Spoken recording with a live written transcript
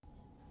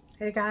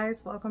Hey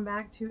guys, welcome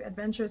back to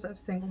Adventures of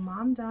Single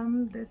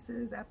Momdom. This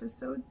is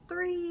episode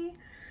 3.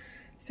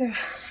 So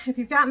if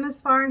you've gotten this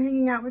far and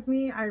hanging out with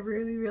me, I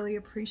really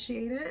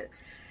appreciate it.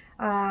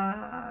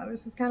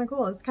 This is kind of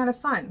cool. It's kind of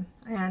fun.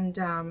 And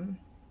now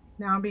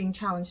I'm being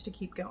challenged to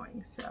keep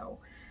going. So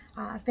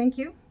thank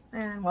you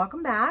and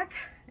welcome back.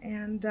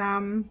 And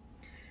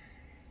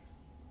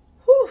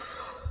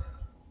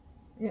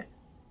yeah,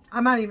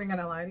 I'm not even going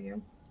to lie to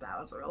you. That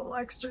was a little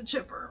extra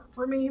chipper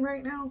for me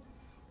right now.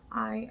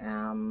 I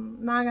am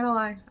not gonna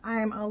lie, I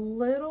am a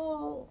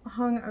little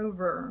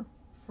hungover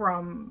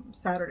from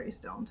Saturday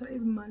still, and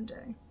today's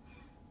Monday.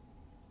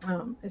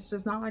 It's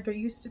just not like it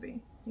used to be,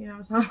 you know,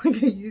 it's not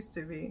like it used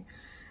to be.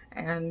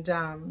 And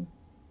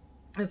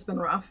it's been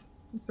rough.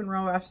 It's been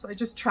real rough. So I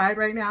just tried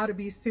right now to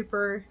be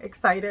super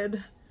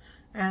excited,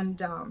 and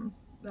that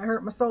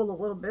hurt my soul a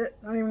little bit,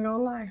 not even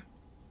gonna lie.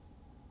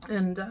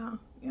 And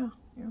yeah.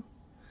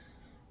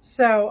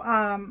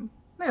 So,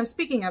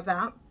 speaking of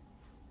that,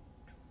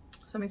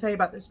 so let me tell you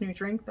about this new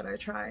drink that I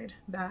tried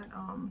that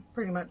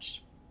pretty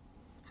much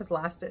has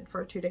lasted for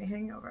a 2-day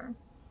hangover.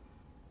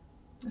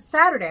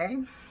 Saturday,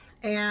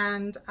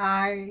 and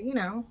I,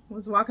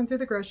 was walking through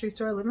the grocery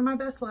store, living my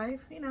best life,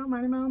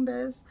 minding my own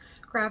biz,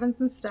 grabbing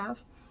some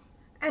stuff.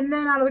 And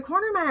then out of the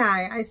corner of my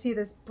eye, I see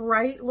this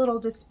bright little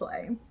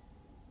display.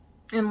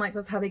 And like,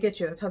 that's how they get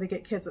you. That's how they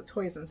get kids with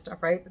toys and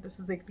stuff, right? But this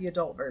is like the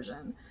adult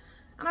version.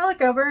 And I look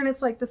over and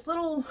it's like this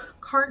little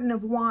carton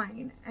of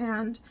wine,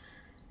 and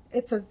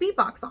it says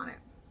Beatbox on it.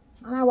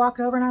 And I walk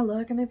over and I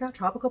look, and they've got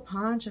tropical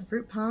punch and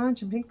fruit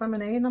punch and pink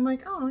lemonade. And I'm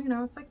like, oh,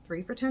 it's like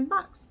 3 for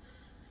 $10.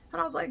 And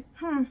I was like,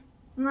 and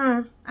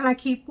I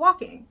keep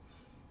walking.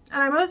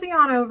 And I'm moseying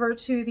on over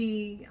to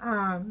the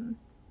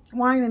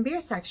wine and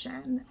beer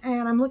section,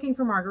 and I'm looking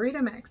for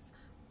margarita mix.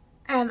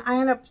 And I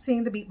end up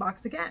seeing the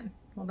Beatbox again.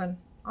 Well, then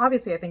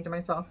obviously I think to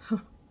myself,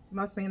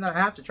 must mean that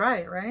I have to try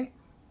it, right?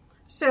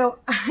 So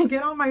I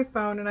get on my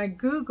phone and I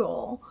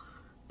Google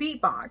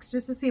Beatbox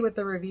just to see what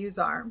the reviews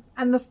are.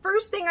 And the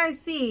first thing I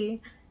see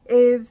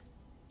is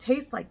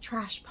tastes like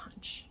trash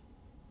punch.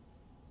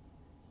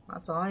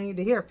 That's all I need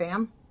to hear,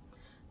 fam.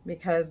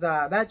 Because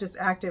that just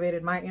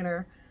activated my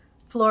inner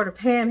Florida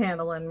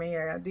panhandle in me.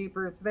 I got deep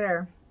roots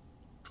there.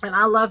 And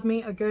I love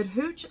me a good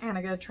hooch and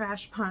a good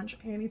trash punch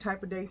any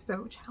type of day.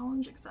 So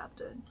challenge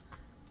accepted.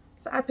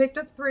 So I picked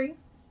up 3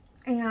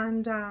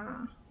 and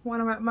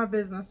went about my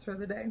business for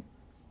the day.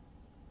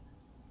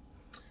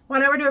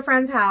 Went over to a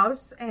friend's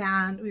house,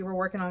 and we were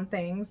working on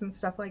things and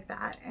stuff like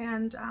that.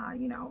 And,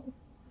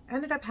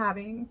 ended up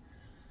having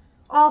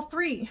all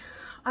 3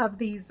 of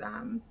these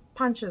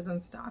punches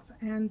and stuff.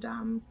 And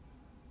I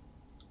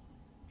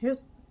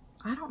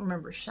don't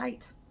remember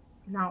shite.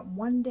 Not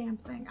one damn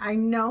thing. I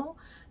know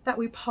that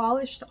we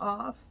polished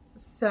off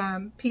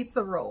some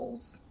pizza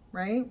rolls,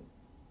 right?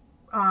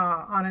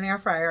 On an air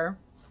fryer.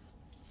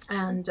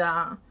 And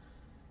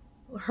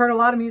heard a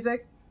lot of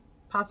music,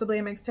 possibly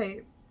a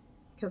mixtape.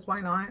 Because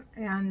why not?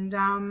 And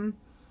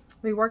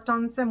we worked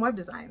on some web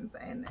designs,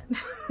 and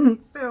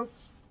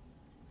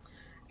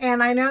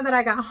and I know that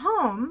I got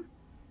home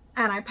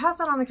and I passed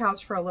out on the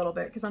couch for a little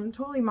bit because I'm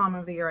totally mom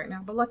of the year right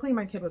now, but luckily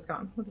my kid was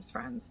gone with his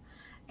friends.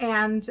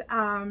 And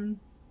then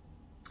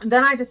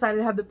I decided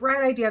to have the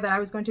bright idea that I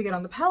was going to get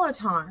on the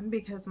Peloton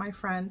because my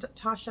friend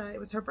Tasha, it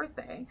was her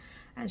birthday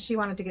and she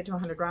wanted to get to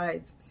 100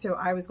 rides. So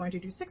I was going to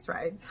do 6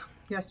 rides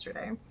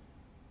yesterday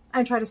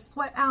and try to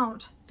sweat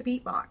out the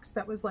Beatbox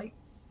that was like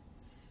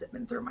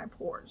sipping through my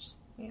pores,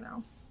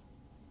 and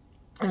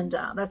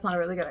that's not a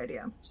really good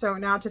idea. So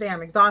now today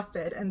I'm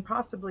exhausted and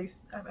possibly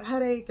have a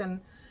headache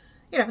and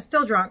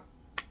still drunk,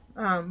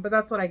 but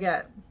that's what I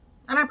get.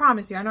 And I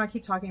promise you, I know I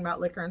keep talking about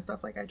liquor and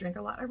stuff like I drink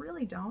a lot. I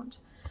really don't,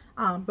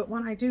 but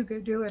when I do go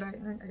do it,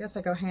 I guess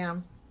I go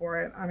ham for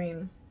it. I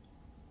mean,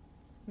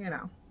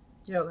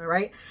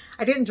 right?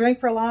 I didn't drink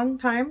for a long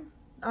time,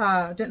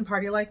 didn't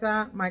party like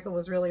that. Michael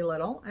was really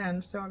little,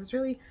 and so I was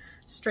really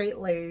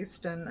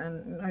straight-laced,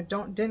 and I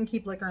didn't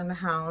keep liquor in the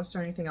house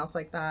or anything else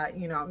like that.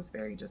 I was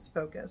very just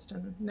focused.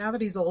 And now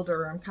that he's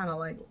older, I'm kind of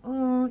like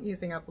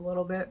easing up a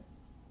little bit.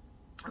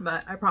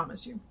 But I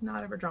promise you,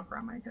 not ever drunk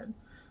around my kid.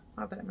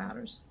 Not that it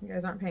matters. You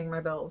guys aren't paying my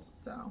bills,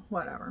 so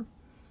whatever.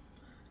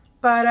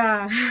 But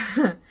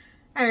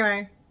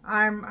anyway,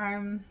 I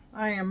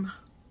am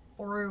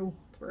through,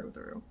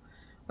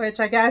 which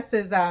I guess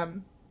is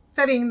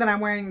fitting that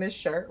I'm wearing this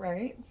shirt,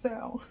 right?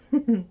 So,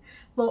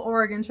 little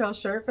Oregon Trail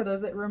shirt for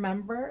those that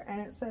remember,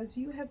 and it says,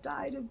 "You have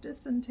died of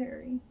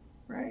dysentery,"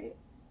 right?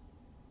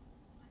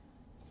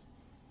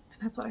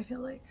 And that's what I feel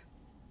like.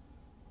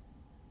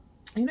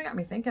 Got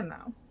me thinking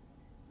though.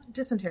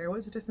 Dysentery, what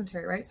is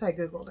dysentery, right? So I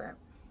Googled it.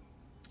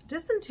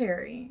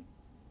 Dysentery,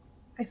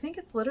 I think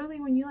it's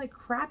literally when you like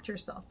crapped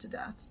yourself to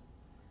death.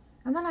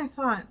 And then I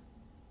thought,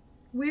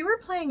 we were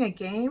playing a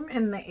game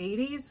in the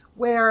 80s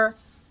where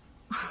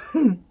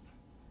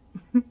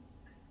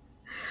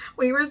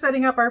we were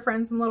setting up our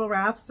friends in little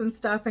rafts and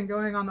stuff and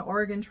going on the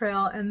Oregon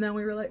Trail, and then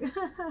we were like,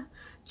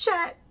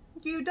 Chet,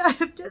 you died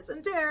of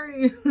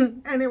dysentery.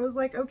 And it was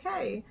like,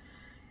 okay.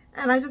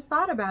 And I just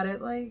thought about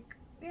it, like,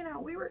 you know,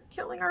 we were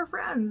killing our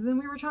friends, and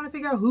we were trying to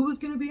figure out who was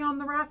going to be on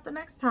the raft the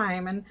next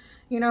time, and,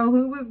 you know,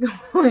 who was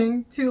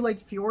going to, like,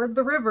 fjord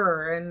the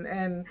river,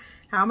 and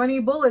how many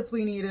bullets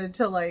we needed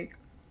to, like,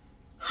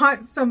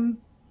 hunt some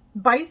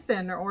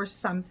bison or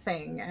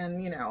something.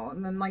 And, you know,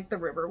 and then, like, the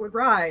river would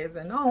rise,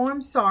 and, oh,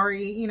 I'm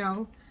sorry, you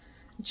know,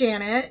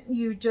 Janet,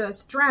 you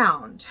just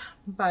drowned.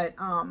 But,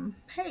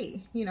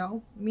 hey, you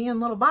know, me and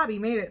little Bobby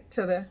made it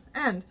to the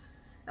end.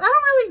 And I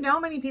don't really know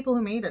many people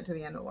who made it to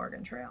the end of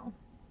Oregon Trail.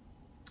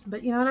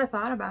 But you know what, I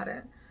thought about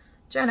it.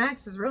 Gen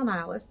X is real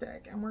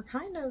nihilistic, and we're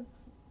kind of,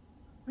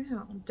 you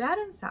know, dead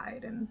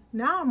inside. And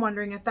now I'm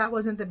wondering if that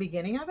wasn't the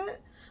beginning of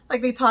it.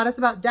 Like, they taught us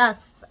about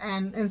death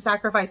and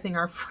sacrificing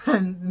our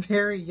friends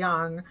very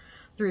young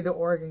through the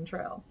Oregon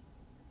Trail.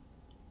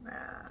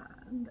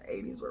 Man, the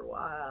 80s were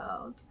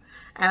wild.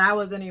 And I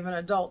wasn't even an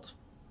adult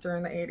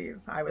during the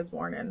 80s. I was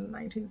born in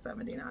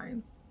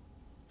 1979.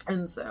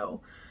 And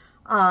so,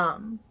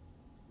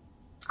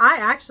 I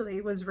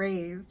actually was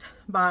raised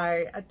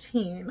by a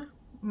teen.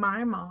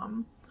 My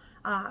mom,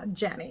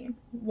 Jenny,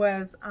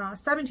 was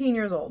 17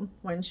 years old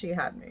when she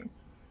had me,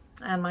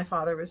 and my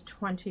father was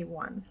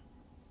 21.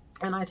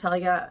 And I tell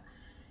you,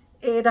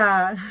 it,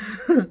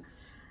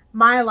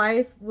 my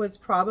life was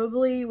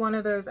probably one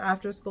of those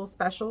after-school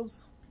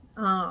specials,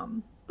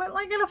 but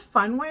like in a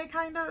fun way,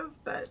 kind of,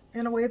 but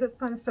in a way that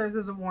kind of serves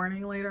as a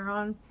warning later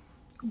on.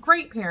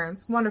 Great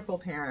parents, wonderful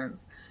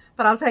parents.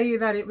 But I'll tell you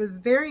that it was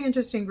very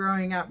interesting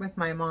growing up with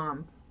my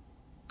mom.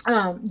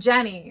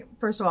 Jenny,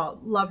 first of all,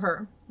 love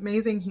her.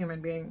 Amazing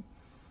human being.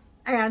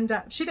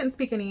 And she didn't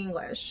speak any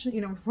English,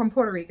 you know, from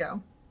Puerto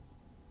Rico.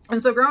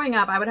 And so growing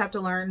up, I would have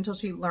to learn until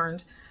she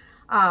learned.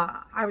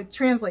 I would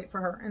translate for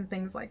her and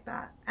things like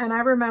that. And I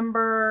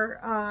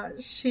remember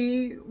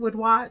she would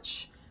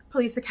watch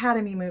Police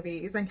Academy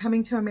movies and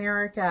Coming to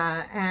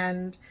America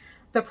and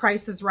The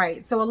Price is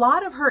Right. So a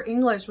lot of her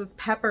English was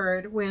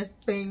peppered with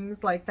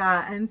things like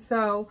that. And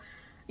so,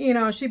 you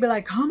know, she'd be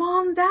like, come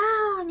on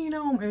down, you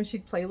know, and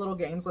she'd play little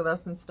games with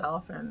us and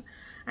stuff.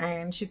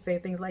 And she'd say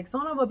things like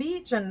son of a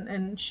beach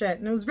and shit.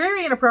 And it was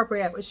very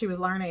inappropriate what she was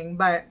learning,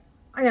 but,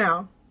 you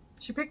know,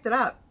 she picked it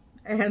up.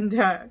 And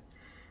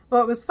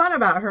what was fun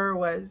about her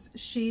was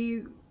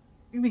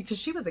because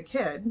she was a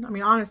kid. I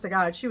mean, honest to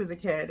God, she was a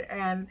kid.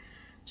 And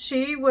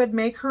she would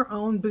make her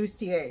own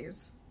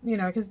bustiers, you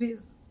know,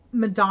 because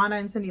Madonna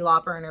and Cyndi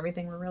Lauper and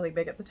everything were really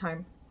big at the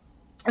time.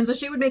 And so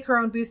she would make her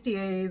own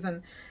bustiers,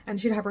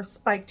 and she'd have her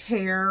spiked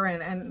hair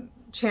and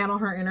channel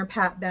her inner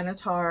Pat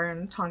Benatar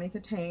and Tawny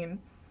Katane.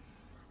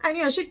 And,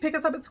 you know, she'd pick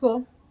us up at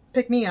school,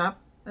 pick me up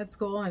at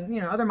school, and,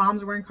 you know, other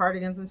moms were wearing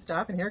cardigans and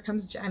stuff. And here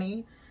comes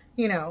Jenny,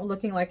 you know,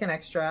 looking like an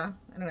extra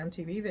in an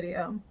MTV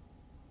video.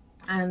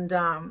 And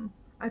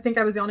I think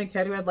I was the only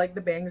kid who had, like,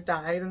 the bangs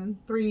dyed and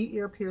 3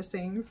 ear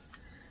piercings,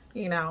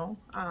 you know,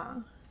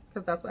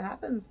 because that's what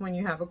happens when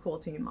you have a cool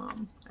teen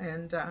mom.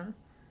 And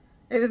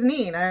it was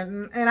neat.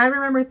 And I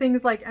remember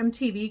things like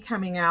MTV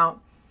coming out,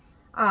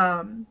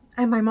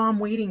 and my mom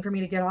waiting for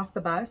me to get off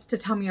the bus to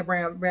tell me a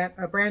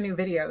brand new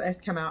video that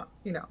had come out.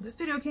 You know, this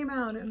video came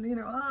out, and, you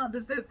know,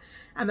 this.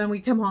 And then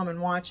we'd come home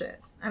and watch it.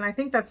 And I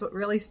think that's what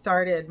really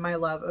started my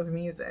love of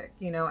music,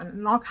 you know,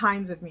 and all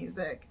kinds of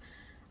music.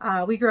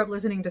 We grew up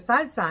listening to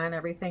salsa and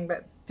everything,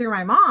 but through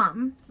my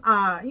mom,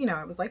 you know,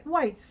 it was like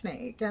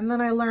Whitesnake. And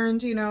then I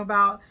learned, you know,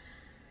 about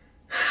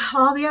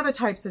all the other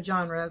types of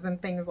genres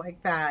and things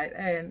like that.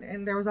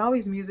 And there was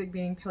always music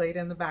being played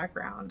in the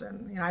background.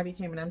 And, you know, I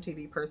became an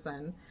MTV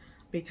person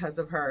because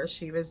of her.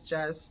 She was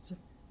just,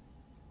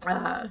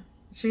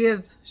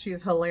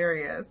 she's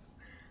hilarious.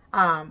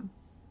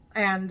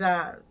 And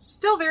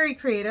still very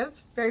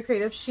creative, very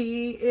creative.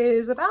 She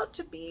is about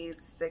to be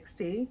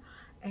 60.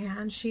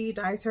 And she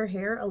dyes her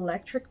hair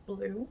electric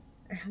blue,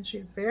 and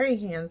she's very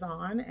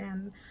hands-on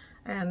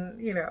and,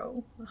 you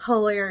know,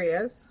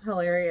 hilarious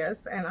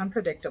and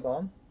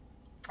unpredictable,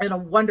 and a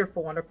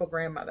wonderful, wonderful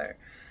grandmother.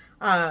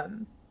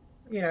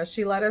 You know,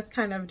 she let us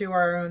kind of do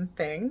our own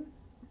thing,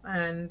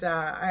 and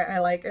I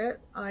like it.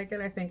 I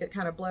think it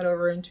kind of bled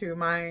over into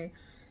my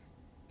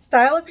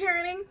style of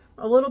parenting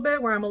a little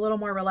bit, where I'm a little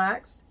more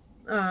relaxed.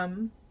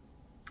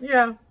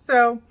 Yeah,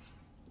 so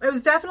it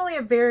was definitely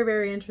a very,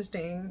 very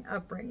interesting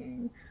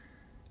upbringing.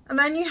 And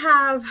then you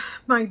have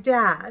my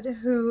dad,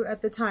 who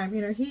at the time,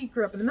 you know, he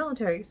grew up in the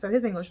military, so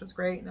his English was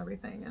great and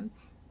everything. And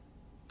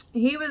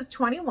he was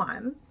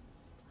 21,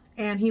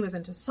 and he was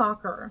into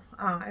soccer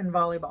and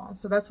volleyball.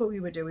 So that's what we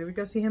would do. We would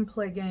go see him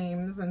play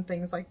games and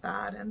things like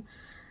that.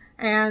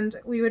 And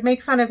we would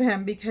make fun of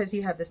him because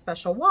he had this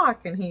special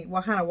walk, and he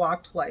kind of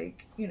walked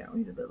like, you know,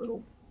 he did the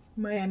little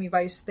Miami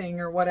Vice thing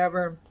or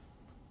whatever.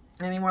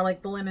 And he wore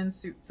like the linen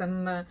suits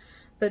and the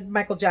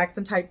Michael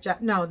Jackson type,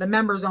 the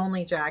members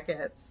only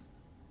jackets.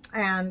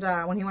 And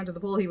when he went to the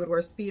pool, he would wear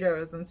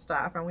Speedos and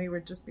stuff. And we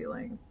would just be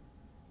like,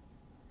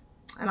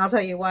 and I'll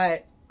tell you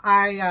what,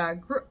 I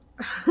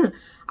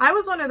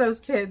was one of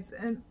those kids,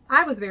 and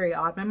I was very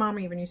odd. My mom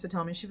even used to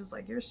tell me, she was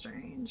like, you're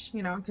strange,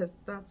 you know, because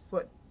that's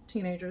what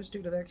teenagers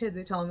do to their kids.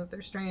 They tell them that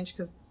they're strange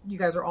because you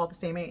guys are all the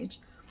same age.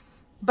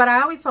 But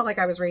I always felt like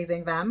I was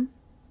raising them.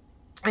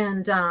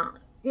 And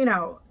you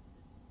know,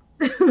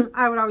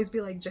 I would always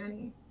be like,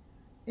 Jenny,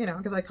 you know,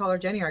 because I call her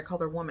Jenny or I call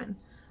her woman.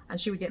 And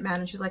she would get mad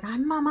and she's like,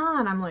 I'm mama.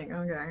 And I'm like,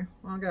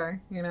 okay,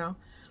 you know.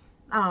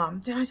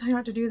 Did I tell you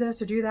not to do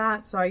this or do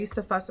that? So I used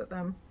to fuss at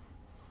them.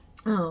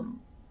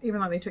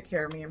 Even though they took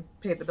care of me and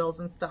paid the bills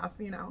and stuff,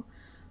 you know.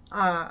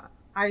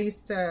 I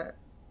used to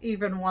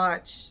even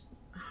watch,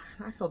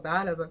 I feel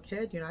bad as a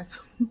kid, you know.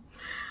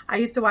 I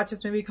used to watch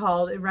this movie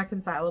called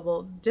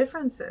Irreconcilable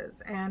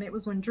Differences. And it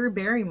was when Drew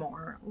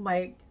Barrymore,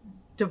 like,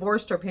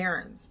 divorced her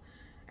parents.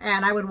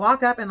 And I would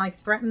walk up and, like,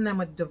 threaten them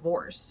with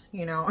divorce,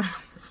 you know.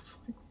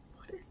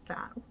 What is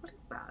that? What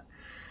is that?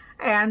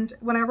 And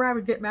whenever I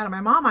would get mad at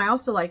my mom, I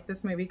also liked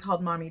this movie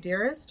called Mommy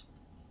Dearest.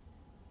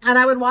 And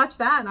I would watch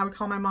that and I would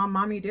call my mom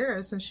Mommy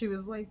Dearest. And she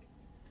was like,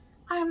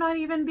 I'm not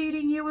even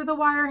beating you with a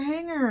wire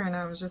hanger. And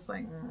I was just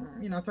like,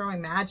 you know,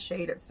 throwing mad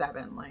shade at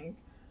 7. Like,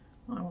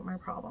 I don't know what my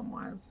problem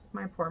was.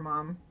 My poor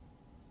mom.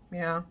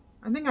 Yeah.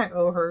 I think I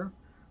owe her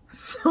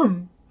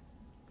some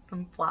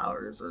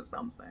flowers or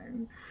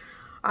something.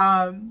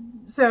 That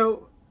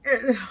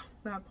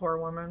poor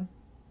woman.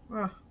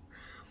 Ugh.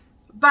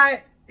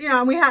 But, you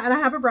know, and I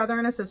have a brother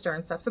and a sister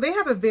and stuff. So they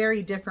have a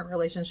very different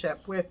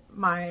relationship with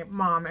my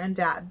mom and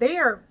dad. They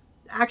are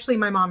actually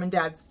my mom and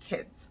dad's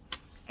kids.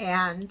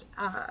 And,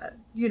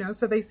 you know,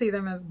 so they see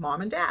them as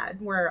mom and dad,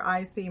 where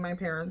I see my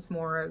parents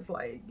more as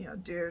like, you know,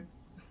 dude,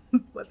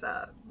 what's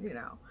up, you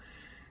know.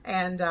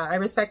 And I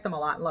respect them a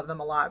lot and love them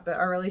a lot. But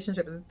our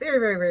relationship is very,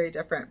 very, very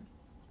different.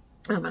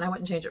 And I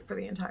wouldn't change it for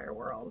the entire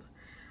world.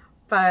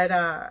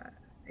 But,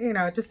 you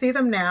know, to see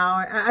them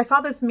now, I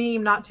saw this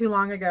meme not too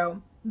long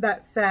ago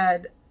that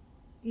said,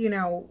 you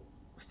know,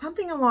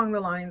 something along the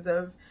lines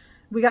of,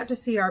 we got to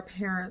see our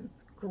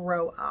parents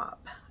grow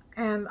up.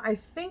 And I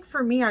think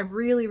for me, I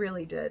really,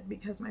 really did,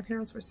 because my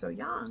parents were so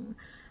young.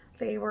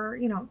 They were,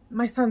 you know,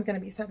 my son's going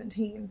to be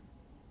 17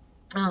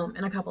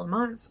 in a couple of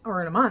months,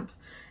 or in a month.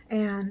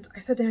 And I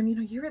said to him, you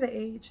know, you were the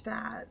age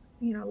that,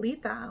 you know,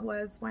 Letha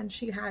was when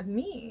she had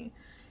me.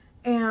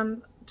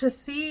 And to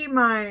see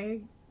my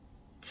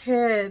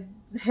kid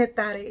hit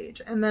that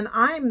age, and then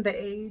I'm the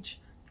age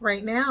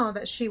right now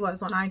that she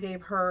was when I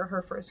gave her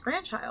her first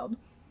grandchild.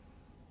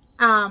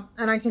 And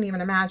I can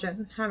even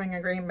imagine having a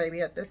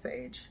grandbaby at this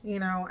age, you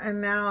know,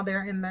 and now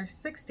they're in their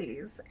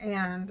 60s,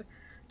 and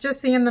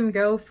just seeing them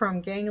go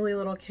from gangly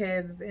little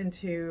kids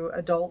into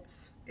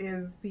adults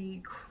is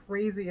the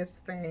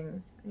craziest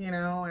thing, you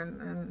know,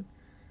 and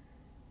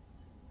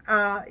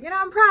you know,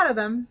 I'm proud of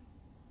them.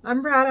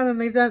 I'm proud of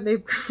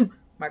them.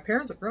 My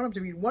parents have grown up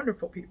to be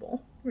wonderful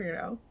people, you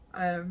know.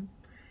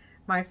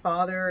 My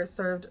father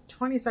served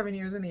 27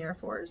 years in the Air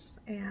Force,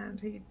 and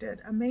he did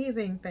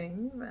amazing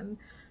things. And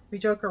we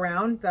joke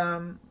around.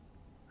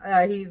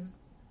 He's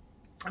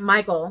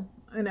Michael,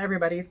 and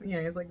everybody, you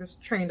know, he's like this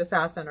trained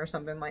assassin or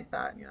something like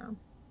that, you know.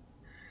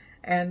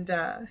 And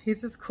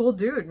he's this cool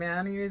dude,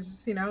 man. He's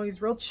just, you know,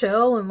 he's real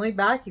chill and laid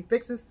back. He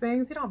fixes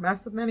things. He don't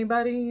mess with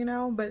anybody, you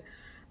know. But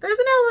there's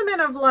an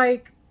element of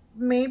like,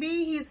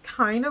 maybe he's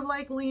kind of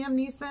like Liam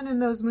Neeson in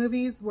those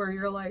movies where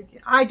you're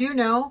like, I do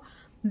know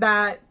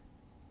that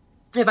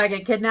if I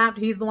get kidnapped,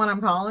 he's the one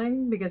I'm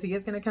calling, because he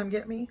is going to come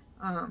get me.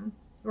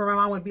 Where my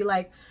mom would be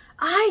like,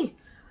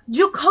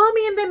 you call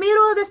me in the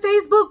middle of the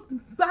Facebook,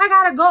 I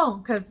gotta go.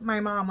 Because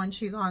my mom, when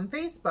she's on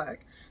Facebook,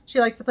 she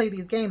likes to play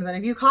these games. And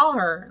if you call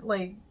her,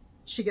 like,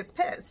 she gets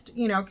pissed,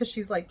 you know, because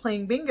she's like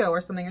playing bingo or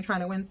something and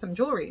trying to win some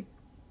jewelry.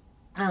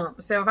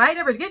 So if I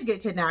ever did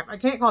get kidnapped, I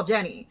can't call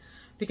Jenny,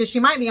 because she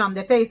might be on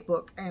the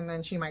Facebook and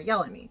then she might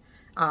yell at me.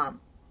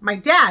 My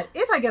dad,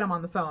 if I get him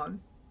on the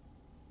phone,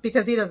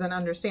 because he doesn't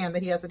understand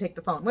that he has to take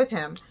the phone with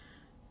him,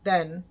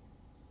 then,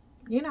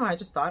 you know, I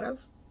just thought of,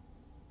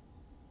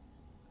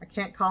 I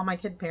can't call my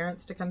kid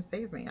parents to come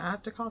save me. I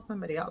have to call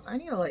somebody else. I had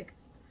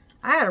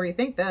to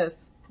rethink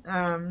this.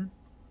 Yeah,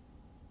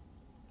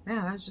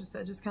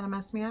 that just kind of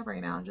messed me up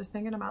right now, just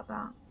thinking about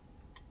that.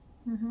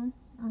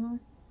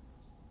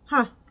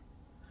 Huh.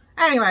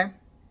 Anyway,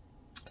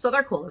 so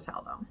they're cool as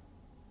hell, though.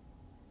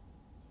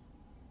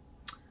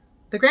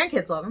 The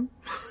grandkids love them.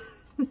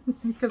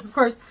 Because, of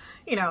course,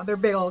 you know, they're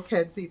big old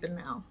kids even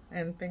now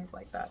and things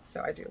like that.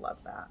 So I do love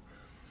that.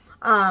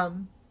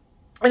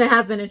 And it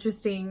has been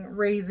interesting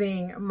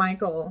raising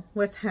Michael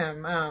with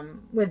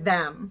him, with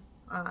them.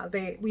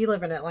 We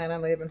live in Atlanta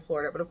and they live in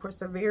Florida, but of course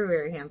they're very,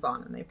 very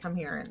hands-on, and they've come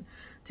here and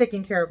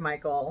taken care of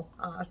Michael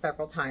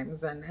several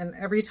times. And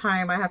every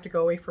time I have to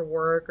go away for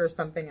work or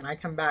something and I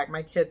come back,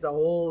 my kid's a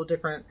whole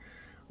different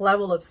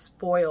level of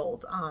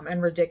spoiled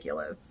and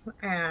ridiculous.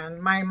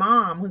 And my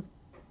mom was,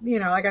 you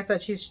know, like I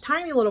said, she's a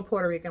tiny little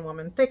Puerto Rican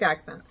woman, thick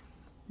accent.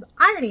 The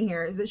irony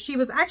here is that she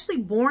was actually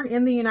born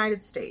in the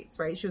United States,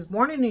 right? She was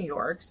born in New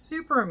York,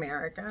 super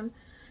American,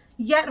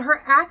 yet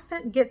her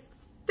accent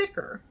gets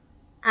thicker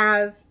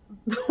as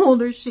the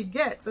older she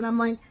gets. And I'm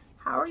like,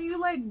 how are you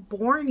like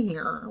born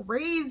here,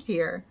 raised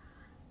here,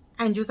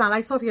 and you sound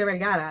like Sofia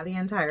Vergara the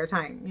entire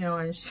time, you know?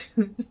 And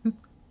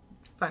it's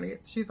funny.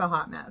 She's a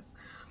hot mess.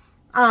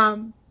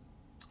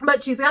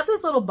 But she's got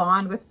this little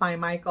bond with my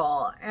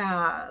Michael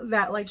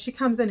that like she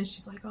comes in and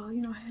she's like, oh,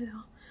 you know,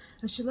 hello.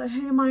 And she's like,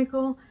 hey,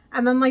 Michael.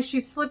 And then like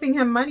she's slipping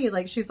him money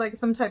like she's like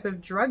some type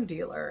of drug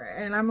dealer.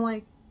 And I'm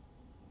like,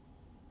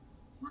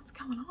 what's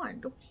going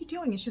on? What are you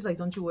doing? And she's like,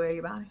 don't you worry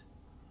about it.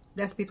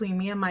 That's between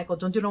me and Michael.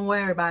 Don't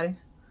worry about it.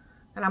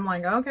 And I'm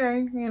like,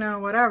 okay, you know,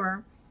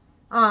 whatever.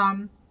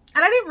 And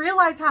I didn't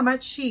realize how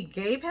much she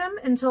gave him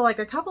until like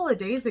a couple of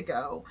days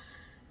ago.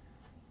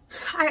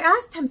 I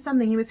asked him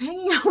something. He was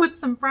hanging out with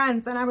some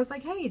friends and I was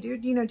like, hey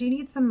dude, you know, do you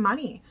need some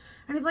money?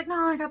 And he's like,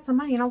 no, I got some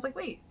money. And I was like,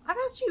 wait, I've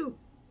asked you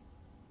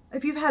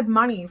if you've had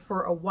money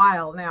for a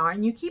while now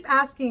and you keep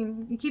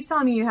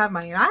telling me you have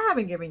money and I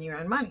haven't given you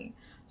any money.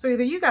 So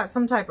either you got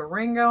some type of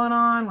ring going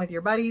on with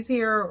your buddies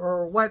here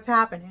or what's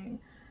happening.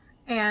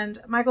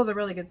 And Michael's a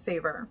really good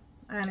saver.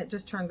 And it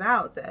just turns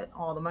out that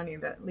all the money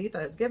that Letha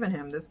has given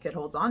him, this kid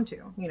holds on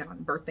to, you know,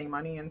 birthday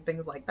money and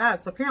things like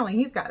that. So apparently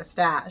he's got a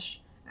stash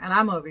and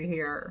I'm over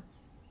here,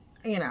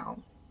 you know,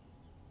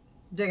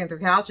 digging through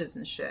couches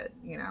and shit,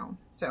 you know.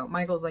 So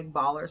Michael's like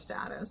baller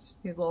status.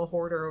 He's a little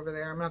hoarder over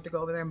there. I'm gonna have to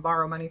go over there and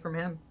borrow money from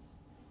him.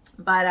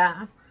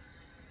 But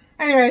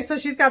anyway, so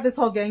she's got this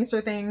whole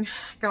gangster thing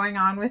going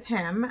on with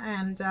him,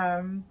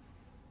 and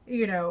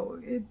you know,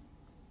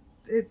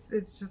 it's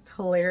just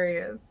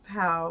hilarious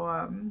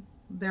how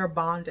their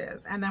bond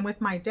is. And then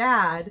with my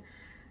dad,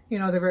 you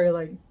know, they're very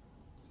like,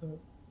 so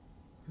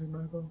hey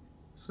Michael,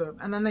 so,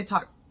 and then they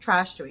talk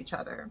trash to each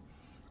other.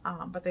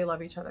 But they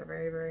love each other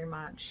very, very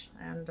much.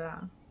 And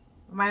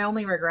my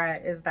only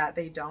regret is that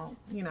they don't,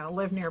 you know,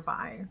 live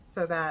nearby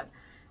so that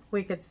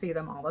we could see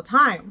them all the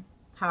time.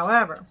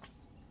 However,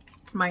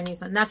 my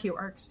niece and nephew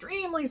are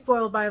extremely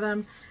spoiled by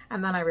them.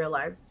 And then I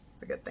realized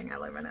it's a good thing I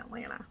live in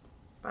Atlanta.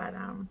 But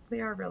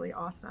they are really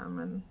awesome.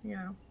 And, you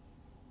know,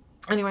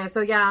 anyway,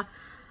 so yeah,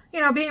 you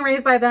know, being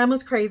raised by them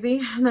was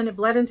crazy. And then it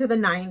bled into the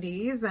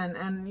 90s.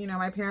 And you know,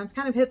 my parents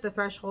kind of hit the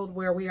threshold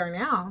where we are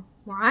now,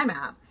 where I'm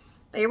at.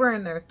 They were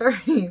in their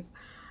 30s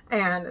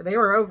and they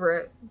were over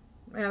it.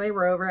 Yeah, they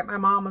were over it. My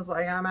mom was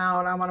like, I'm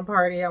out. I want to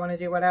party. I want to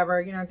do whatever,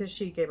 you know, because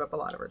she gave up a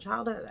lot of her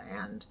childhood.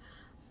 And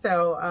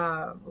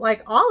so,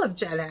 like all of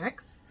Gen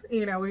X,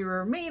 you know, we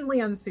were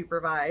mainly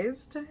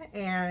unsupervised.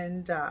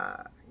 And,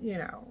 you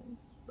know,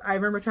 I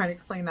remember trying to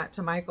explain that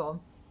to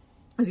Michael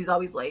because he's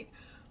always like,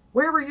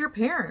 where were your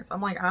parents?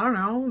 I'm like, I don't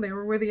know. They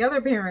were with the other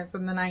parents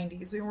in the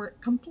 90s. We were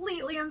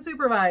completely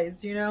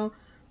unsupervised, you know.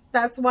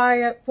 That's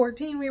why at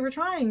 14 we were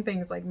trying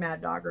things like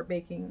Mad Dog or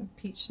baking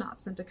peach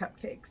schnapps into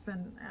cupcakes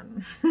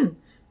and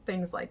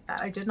things like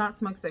that. I did not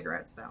smoke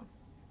cigarettes though.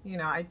 You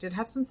know, I did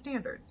have some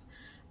standards.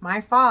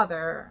 My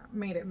father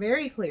made it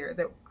very clear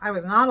that I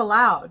was not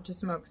allowed to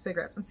smoke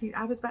cigarettes. And see,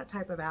 I was that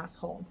type of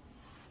asshole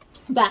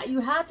that you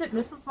had to,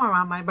 this was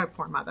my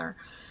poor mother.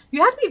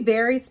 You had to be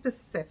very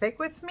specific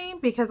with me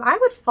because I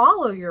would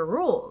follow your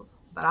rules,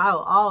 but I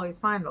will always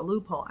find the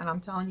loophole. And I'm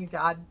telling you,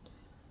 God,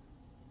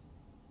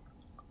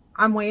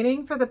 I'm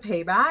waiting for the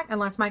payback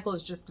unless Michael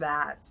is just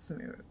that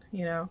smooth,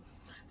 you know?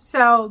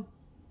 So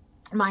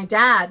my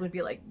dad would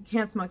be like, you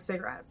can't smoke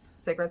cigarettes.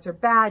 Cigarettes are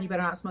bad. You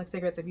better not smoke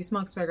cigarettes. If you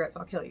smoke cigarettes,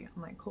 I'll kill you.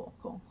 I'm like, cool.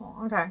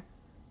 Okay.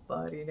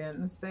 But he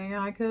didn't say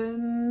I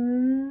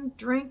couldn't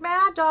drink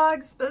Mad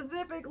Dog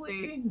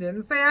specifically.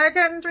 Didn't say I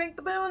couldn't drink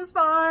the Boone's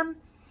Farm.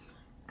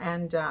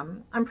 And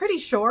I'm pretty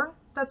sure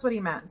that's what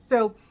he meant.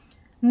 So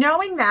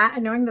knowing that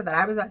and knowing that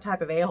I was that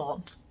type of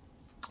a-hole,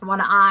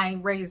 when I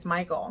raised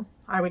Michael,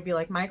 I would be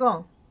like,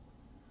 Michael,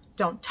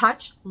 don't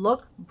touch,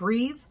 look,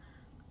 breathe,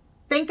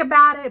 think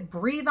about it,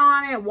 breathe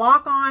on it,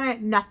 walk on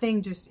it,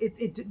 nothing, just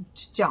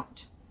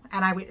don't.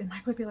 And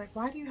Michael would be like,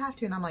 why do you have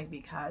to? And I'm like,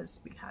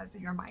 because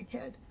you're my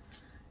kid,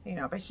 you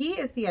know. But he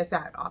is the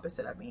exact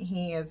opposite of me.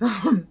 He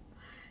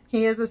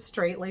is a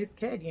straight-laced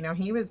kid, you know.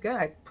 He was good.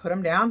 I'd put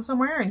him down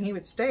somewhere and he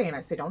would stay, and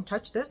I'd say, don't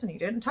touch this, and he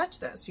didn't touch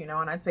this, you know.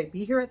 And I'd say,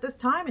 be here at this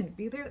time, and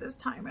be there at this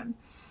time. And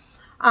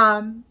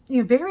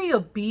you know, very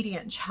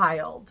obedient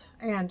child,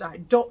 and I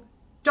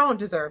don't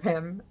deserve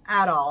him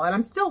at all. And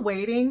I'm still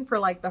waiting for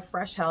like the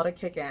fresh hell to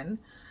kick in.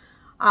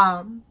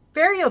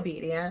 Very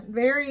obedient,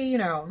 very, you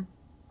know,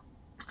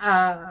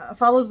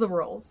 follows the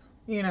rules.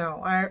 You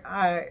know,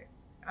 I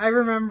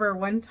remember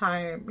one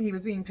time he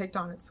was being picked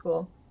on at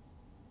school,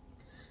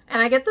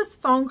 and I get this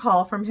phone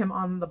call from him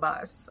on the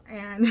bus,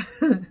 and it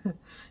must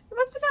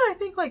have been, I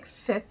think, like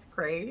 5th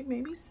grade,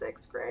 maybe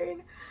 6th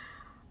grade.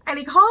 And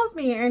he calls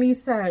me and he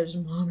says,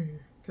 Mommy,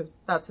 because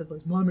that's his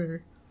voice, Mommy.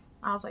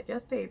 I was like,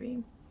 yes,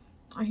 baby.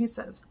 And he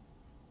says,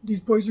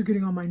 these boys are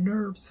getting on my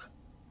nerves.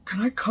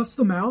 Can I cuss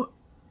them out?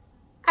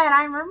 And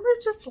I remember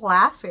just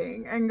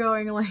laughing and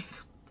going like,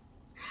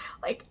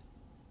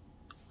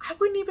 I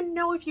wouldn't even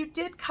know if you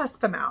did cuss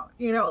them out,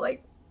 you know,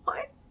 like,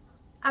 what?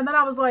 And then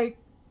I was like,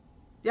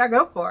 yeah,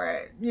 go for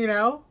it, you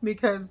know,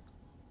 because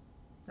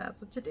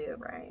that's what you do,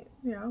 right?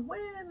 You know,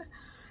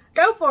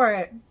 go for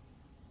it.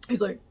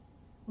 He's like,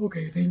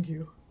 okay, thank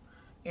you.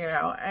 You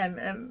know,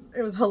 and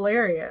it was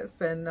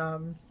hilarious. And,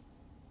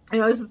 you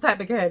know, this is the type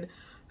of kid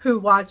who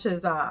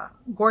watches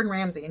Gordon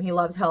Ramsay, and he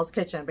loves Hell's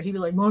Kitchen, but he'd be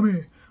like,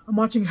 Mommy, I'm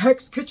watching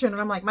Hell's Kitchen.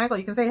 And I'm like, Michael,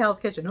 you can say Hell's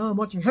Kitchen. No, I'm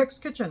watching Hell's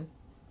Kitchen.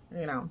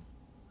 You know,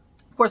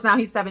 of course, now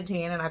he's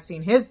 17, and I've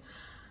seen his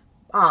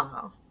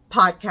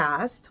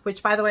podcast,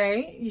 which, by the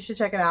way, you should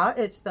check it out.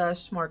 It's the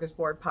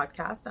Smorgasbord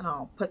podcast, and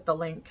I'll put the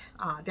link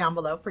down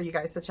below for you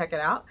guys to check it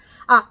out.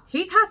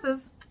 He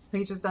cusses.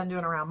 He's just done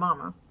doing around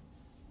mama.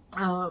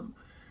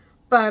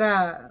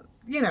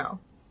 You know,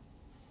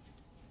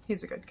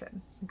 he's a good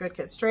kid. Good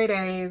kid. Straight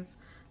A's.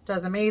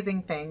 Does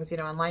amazing things, you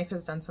know, and life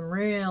has done some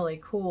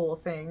really cool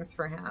things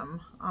for him.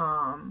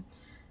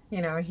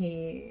 You know,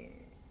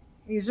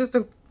 he's just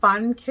a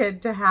fun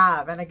kid to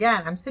have. And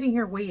again, I'm sitting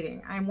here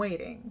waiting. I am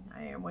waiting.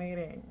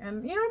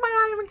 And, you know, it might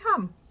not even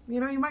come. You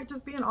know, he might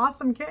just be an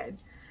awesome kid.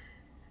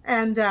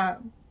 And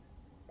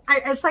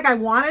it's like I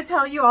want to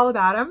tell you all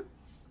about him.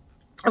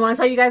 I want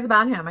to tell you guys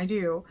about him. I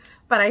do.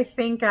 But I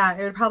think it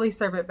would probably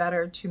serve it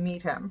better to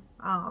meet him.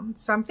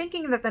 So I'm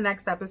thinking that the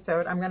next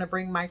episode, I'm going to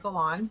bring Michael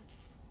on.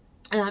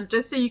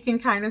 Just so you can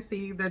kind of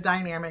see the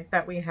dynamic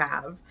that we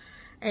have.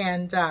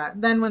 And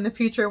then when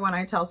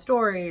I tell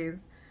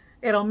stories,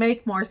 it'll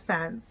make more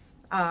sense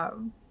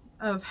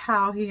of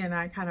how he and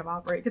I kind of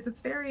operate. Because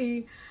it's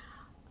very,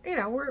 you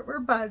know, we're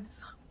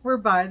buds. We're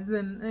buds.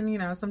 And, you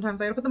know,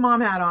 sometimes I gotta put the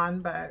mom hat on.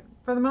 But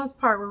for the most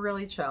part, we're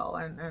really chill.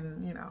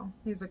 And you know,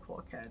 he's a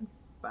cool kid.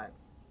 But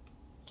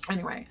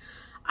anyway,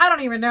 I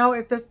don't even know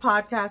if this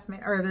podcast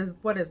this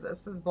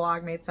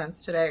vlog made sense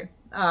today.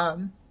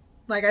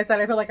 Like I said,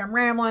 I feel like I'm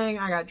rambling.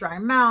 I got dry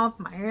mouth.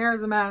 My hair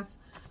is a mess.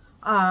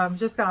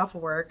 Just got off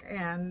of work,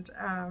 and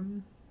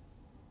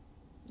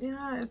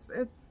yeah,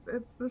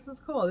 this is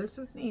cool. This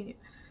is neat.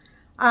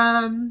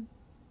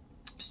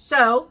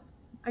 So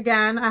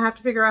again, I have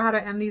to figure out how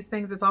to end these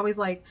things. It's always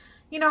like,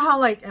 you know how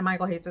like, and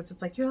Michael hates it.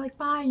 It's like, you're like,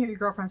 bye, and you're at your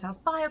girlfriend's house.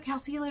 Bye, okay, I'll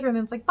see you later. And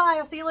then it's like, bye,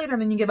 I'll see you later.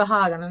 And then you give a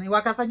hug, and then you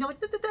walk outside, and you're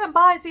like,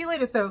 bye, see you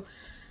later. So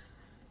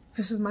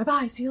this is my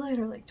bye, see you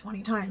later, like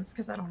 20 times,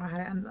 because I don't know how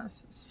to end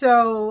this.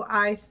 So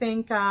I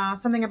think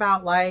something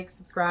about like,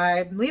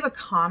 subscribe, leave a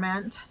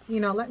comment, you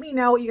know, let me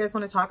know what you guys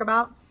want to talk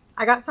about.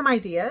 I got some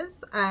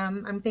ideas.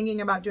 I'm thinking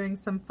about doing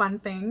some fun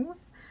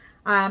things.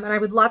 And I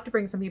would love to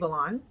bring some people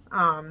on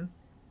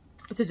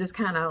to just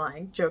kind of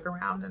like joke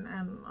around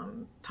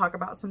and talk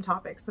about some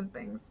topics and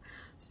things.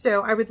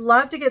 So I would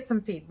love to get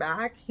some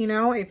feedback, you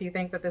know, if you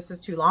think that this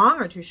is too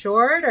long or too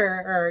short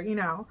or you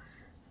know,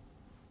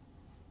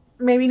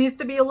 maybe needs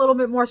to be a little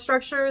bit more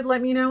structured,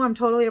 let me know. I'm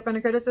totally open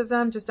to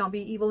criticism. Just don't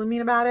be evil and mean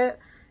about it.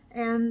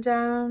 And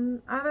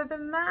other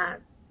than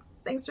that,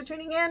 thanks for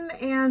tuning in.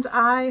 And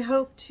I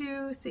hope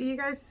to see you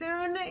guys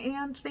soon.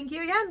 And thank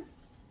you again.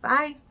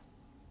 Bye.